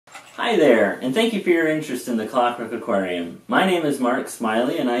Hi there, and thank you for your interest in the Clockwork Aquarium. My name is Mark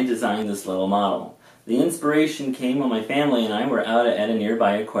Smiley, and I designed this little model. The inspiration came when my family and I were out at a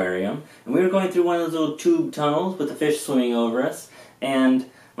nearby aquarium, and we were going through one of those little tube tunnels with the fish swimming over us, and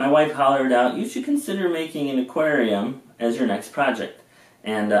my wife hollered out, "You should consider making an aquarium as your next project."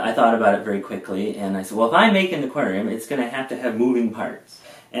 And I thought about it very quickly, and I said, well, if I make an aquarium, it's going to have moving parts.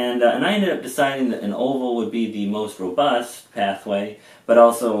 And I ended up deciding that an oval would be the most robust pathway, but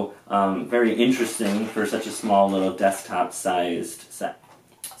also very interesting for such a small little desktop-sized set.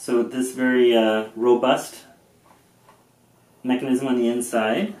 So this very robust mechanism on the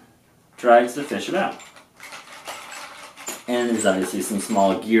inside drives the fish about. And there's obviously some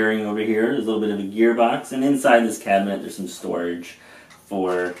small gearing over here. There's a little bit of a gearbox, and inside this cabinet there's some storage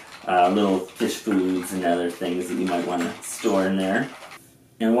for little fish foods and other things that you might want to store in there.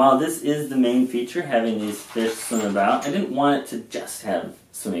 And while this is the main feature, having these fish swim about, I didn't want it to just have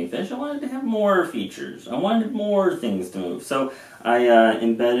swimming fish. I wanted to have more features. I wanted more things to move. So I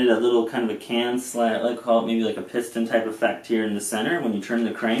embedded a little kind of a can slat, I'd call it maybe like a piston type effect here in the center. When you turn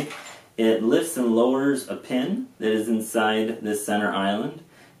the crank, it lifts and lowers a pin that is inside this center island.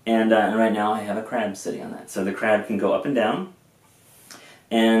 And right now I have a crab sitting on that. So the crab can go up and down.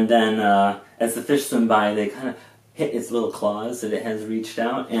 And then as the fish swim by, they kind of hit its little claws that it has reached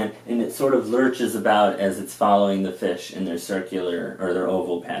out, and it sort of lurches about as it's following the fish in their circular or their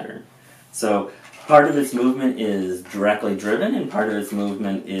oval pattern. So part of its movement is directly driven and part of its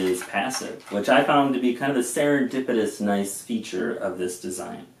movement is passive, which I found to be kind of a serendipitous nice feature of this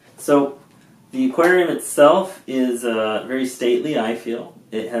design. So the aquarium itself is very stately, I feel.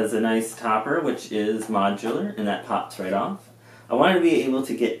 It has a nice topper which is modular and that pops right off. I wanted to be able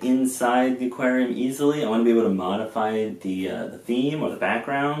to get inside the aquarium easily. I want to be able to modify the theme or the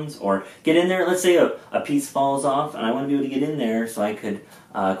backgrounds, or get in there. Let's say a piece falls off, and I want to be able to get in there so I could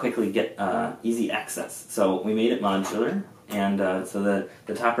quickly get easy access. So we made it modular, and so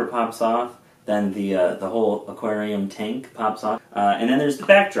the topper pops off, then the whole aquarium tank pops off, and then there's the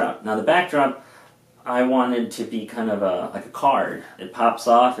backdrop. Now the backdrop, I wanted to be kind of like a card. It pops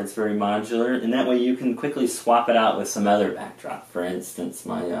off, it's very modular, and that way you can quickly swap it out with some other backdrop. For instance,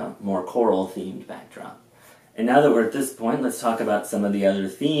 my more coral-themed backdrop. And now that we're at this point, let's talk about some of the other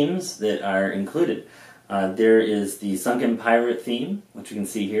themes that are included. There is the Sunken Pirate theme, which you can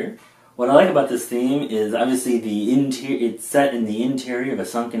see here. What I like about this theme is obviously it's set in the interior of a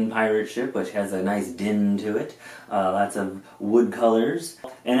sunken pirate ship, which has a nice din to it, lots of wood colors.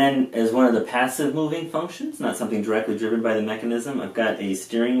 And then as one of the passive moving functions, not something directly driven by the mechanism, I've got a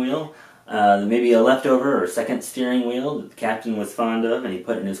steering wheel, maybe a leftover or second steering wheel that the captain was fond of and he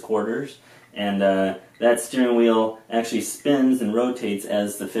put in his quarters. And that steering wheel actually spins and rotates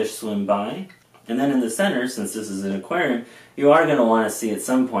as the fish swim by. And then in the center, since this is an aquarium, you are going to want to see at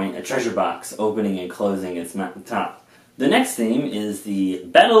some point a treasure box opening and closing its top. The next theme is the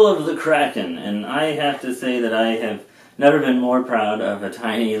Battle of the Kraken, and I have to say that I have never been more proud of a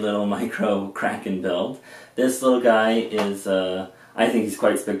tiny little micro Kraken build. This little guy is, I think he's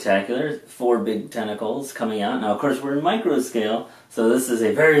quite spectacular. 4 big tentacles coming out. Now of course we're in micro scale, so this is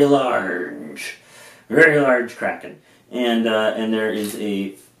a very large Kraken. And there is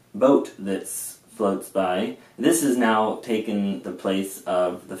a boat that floats by. This has now taken the place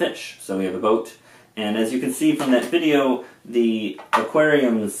of the fish. So we have a boat, and as you can see from that video, the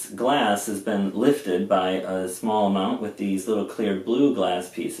aquarium's glass has been lifted by a small amount with these little clear blue glass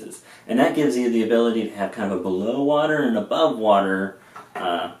pieces. And that gives you the ability to have kind of a below water and above water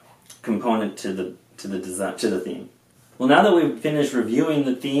component to the theme. Well, now that we've finished reviewing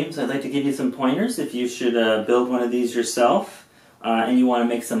the themes, I'd like to give you some pointers if you should build one of these yourself. And you want to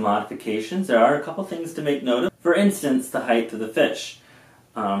make some modifications. There are a couple things to make note of. For instance, the height of the fish.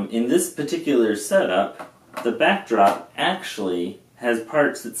 In this particular setup, the backdrop actually has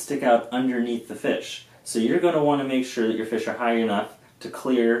parts that stick out underneath the fish. So you're going to want to make sure that your fish are high enough to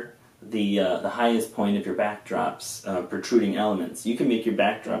clear the highest point of your backdrop's protruding elements. You can make your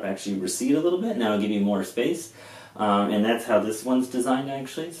backdrop actually recede a little bit, and that'll give you more space. And that's how this one's designed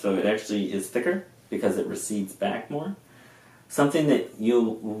actually. So it actually is thicker because it recedes back more. Something that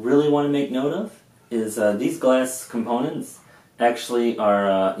you'll really want to make note of is these glass components actually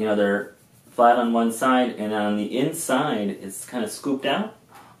are, they're flat on one side, and on the inside it's kind of scooped out.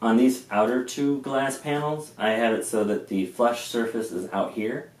 On these outer 2 glass panels, I have it so that the flush surface is out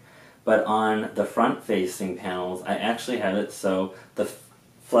here, but on the front-facing panels, I actually have it so the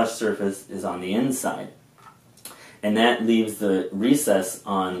flush surface is on the inside. And that leaves the recess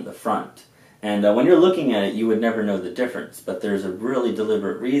on the front. And when you're looking at it, you would never know the difference, but there's a really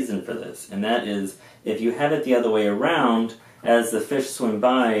deliberate reason for this, and that is if you had it the other way around as the fish swim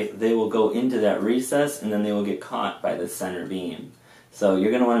by, they will go into that recess and then they will get caught by the center beam. So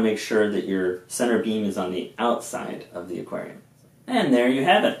you're going to want to make sure that your center beam is on the outside of the aquarium. And there you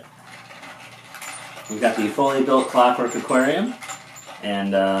have it. We've got the fully built Clockwork aquarium.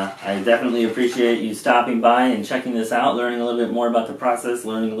 And I definitely appreciate you stopping by and checking this out, learning a little bit more about the process,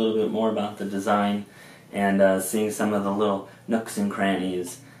 learning a little bit more about the design, and seeing some of the little nooks and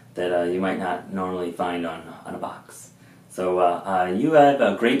crannies that you might not normally find on a box. So you have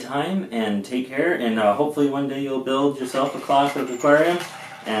a great time and take care, and hopefully one day you'll build yourself a Clockwork aquarium,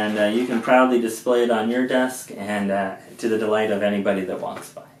 and you can proudly display it on your desk and to the delight of anybody that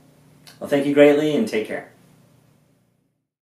walks by. Well, thank you greatly and take care.